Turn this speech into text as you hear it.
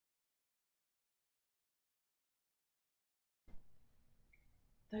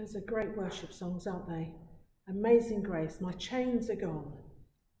Those are great worship songs, aren't they? Amazing Grace, my chains are gone,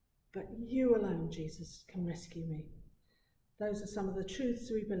 but you alone, Jesus, can rescue me. Those are some of the truths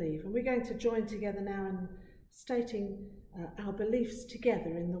we believe, and we're going to join together now in stating our beliefs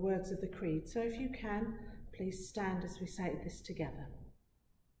together in the words of the Creed. So if you can, please stand as we say this together.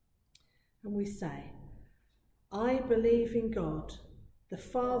 And we say, I believe in God, the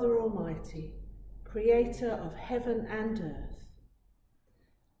Father Almighty, creator of heaven and earth.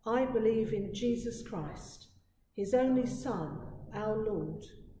 I believe in Jesus Christ, his only Son, our Lord,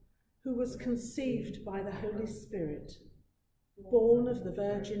 who was conceived by the Holy Spirit, born of the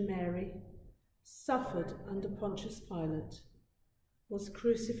Virgin Mary, suffered under Pontius Pilate, was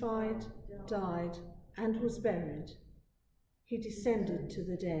crucified, died, and was buried. He descended to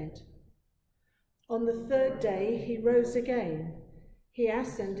the dead. On the third day he rose again. He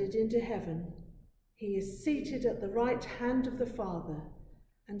ascended into heaven. He is seated at the right hand of the Father,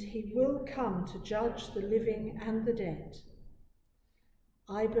 and he will come to judge the living and the dead.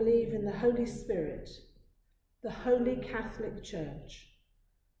 I believe in the Holy Spirit, the Holy Catholic Church,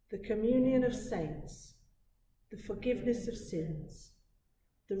 the communion of saints, the forgiveness of sins,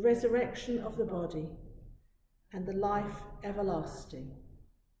 the resurrection of the body, and the life everlasting.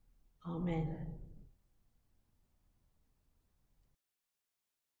 Amen.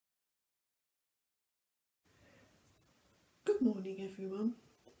 Good morning, everyone.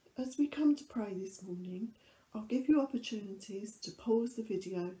 As we come to pray this morning, I'll give you opportunities to pause the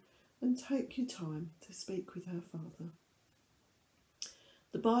video and take your time to speak with our Father.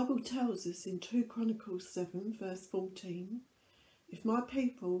 The Bible tells us in 2 Chronicles 7 verse 14, if my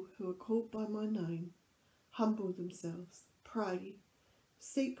people who are called by my name humble themselves, pray,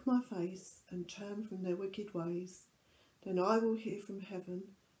 seek my face and turn from their wicked ways, then I will hear from heaven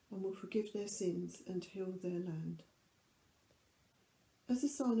and will forgive their sins and heal their land. As a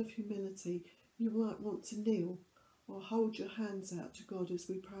sign of humility, you might want to kneel or hold your hands out to God as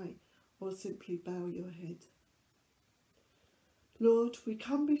we pray, or simply bow your head. Lord, we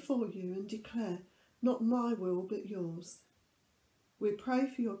come before you and declare, not my will but yours. We pray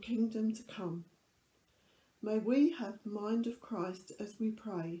for your kingdom to come. May we have the mind of Christ as we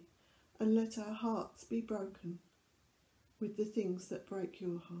pray, and let our hearts be broken with the things that break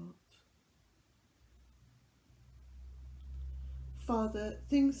your heart. Father,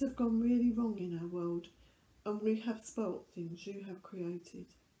 things have gone really wrong in our world, and we have spoilt things you have created.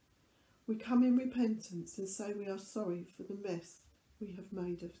 We come in repentance and say we are sorry for the mess we have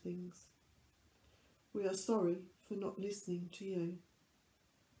made of things. We are sorry for not listening to you.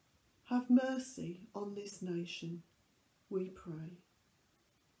 Have mercy on this nation, we pray.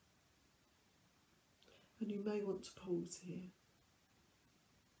 And you may want to pause here.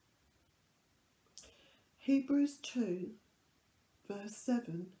 Hebrews 2 verse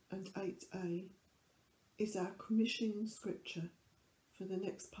 7 and 8a is our commissioning scripture for the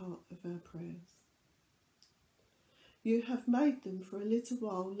next part of our prayers. You have made them for a little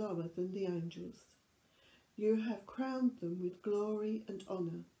while lower than the angels. You have crowned them with glory and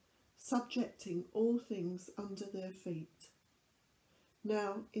honour, subjecting all things under their feet.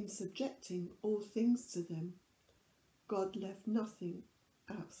 Now, in subjecting all things to them, God left nothing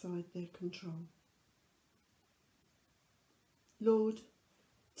outside their control. Lord,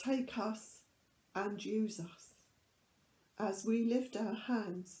 take us and use us as we lift our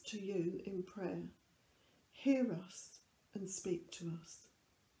hands to you in prayer. Hear us and speak to us.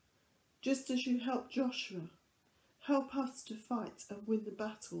 Just as you helped Joshua, help us to fight and win the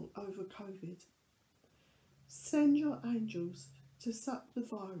battle over COVID. Send your angels to suck the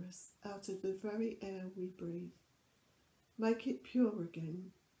virus out of the very air we breathe. Make it pure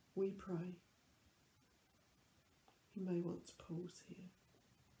again, we pray. You may want to pause here.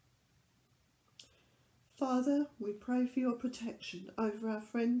 Father, we pray for your protection over our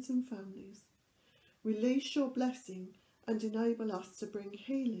friends and families. Release your blessing and enable us to bring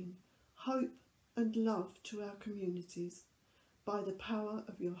healing, hope and love to our communities by the power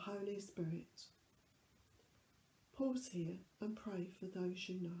of your Holy Spirit. Pause here and pray for those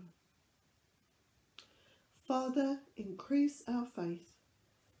you know. Father, increase our faith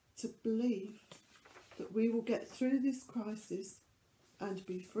to believe that we will get through this crisis and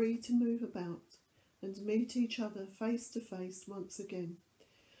be free to move about and meet each other face to face once again.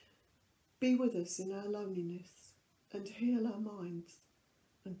 Be with us in our loneliness and heal our minds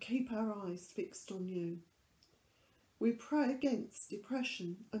and keep our eyes fixed on you. We pray against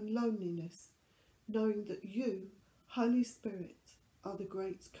depression and loneliness, knowing that you, Holy Spirit, are the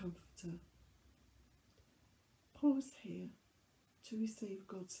great comforter. Pause here to receive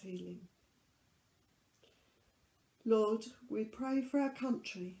God's healing. Lord, we pray for our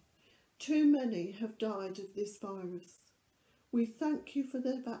country. Too many have died of this virus. We thank you for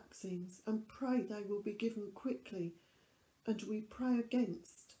their vaccines and pray they will be given quickly, and we pray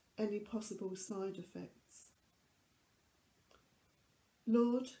against any possible side effects.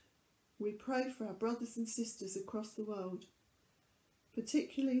 Lord, we pray for our brothers and sisters across the world,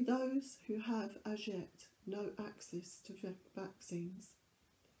 particularly those who have as yet no access to vaccines.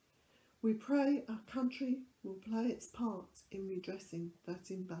 We pray our country will play its part in redressing that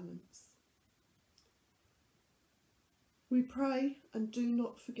imbalance. We pray and do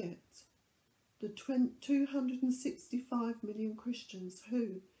not forget the 265 million Christians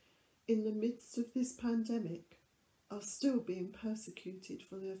who, in the midst of this pandemic, are still being persecuted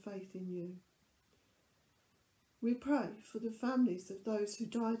for their faith in you. We pray for the families of those who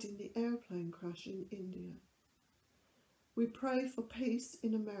died in the airplane crash in India. We pray for peace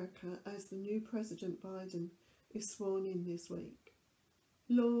in America as the new President Biden is sworn in this week.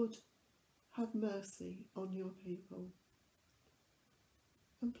 Lord, have mercy on your people.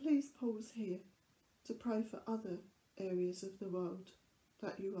 And please pause here to pray for other areas of the world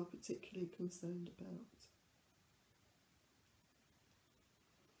that you are particularly concerned about.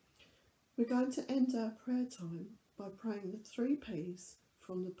 We're going to end our prayer time by praying the 3 Ps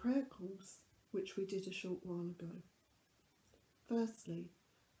from the prayer course which we did a short while ago. Firstly,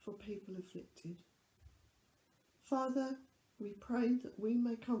 for people afflicted. Father, we pray that we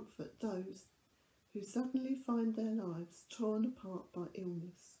may comfort those who suddenly find their lives torn apart by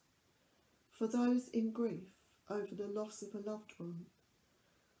illness, for those in grief over the loss of a loved one,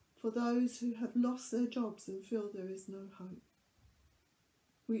 for those who have lost their jobs and feel there is no hope.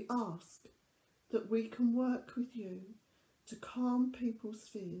 We ask that we can work with you to calm people's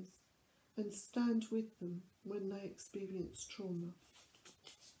fears and stand with them when they experience trauma.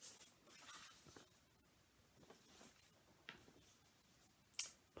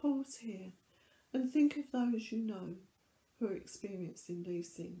 Pause here and think of those you know who are experiencing these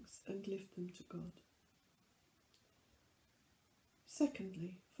things and lift them to God.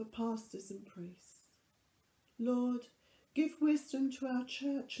 Secondly, for pastors and priests. Lord, give wisdom to our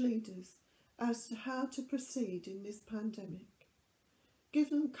church leaders as to how to proceed in this pandemic. Give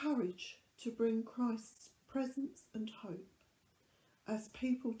them courage to bring Christ's presence and hope as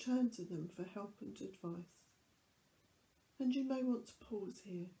people turn to them for help and advice. And you may want to pause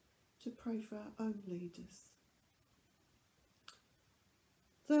here to pray for our own leaders.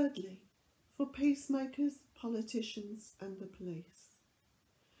 Thirdly, for peacemakers, politicians and the police.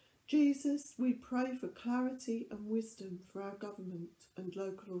 Jesus, we pray for clarity and wisdom for our government and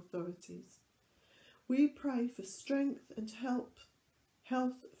local authorities. We pray for strength and health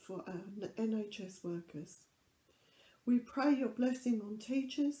for our NHS workers. We pray your blessing on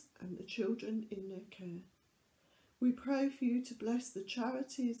teachers and the children in their care. We pray for you to bless the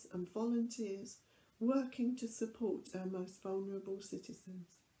charities and volunteers working to support our most vulnerable citizens.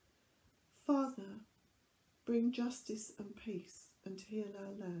 Father, bring justice and peace and heal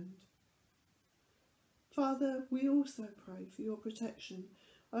our land. Father, we also pray for your protection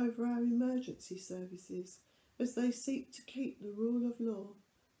over our emergency services as they seek to keep the rule of law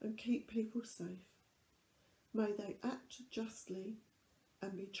and keep people safe. May they act justly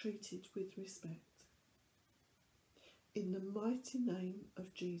and be treated with respect. In the mighty name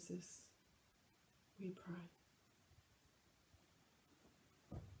of Jesus, we pray.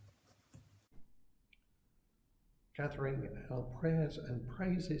 Gathering our prayers and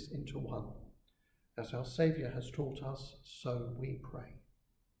praises into one, as our Saviour has taught us, so we pray.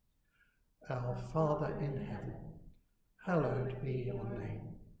 Our Father in heaven, hallowed be your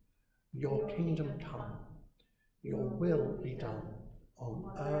name. Your kingdom come, your will be done,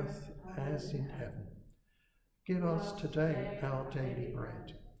 on earth as in heaven. Give us today our daily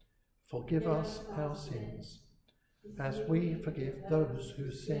bread. Forgive us our sins, as we forgive those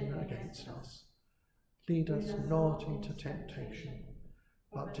who sin against us. Lead us not into temptation,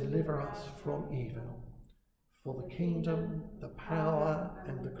 but deliver us from evil. For the kingdom, the power,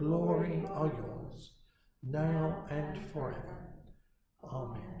 and the glory are yours, now and forever.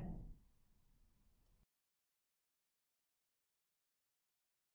 Amen.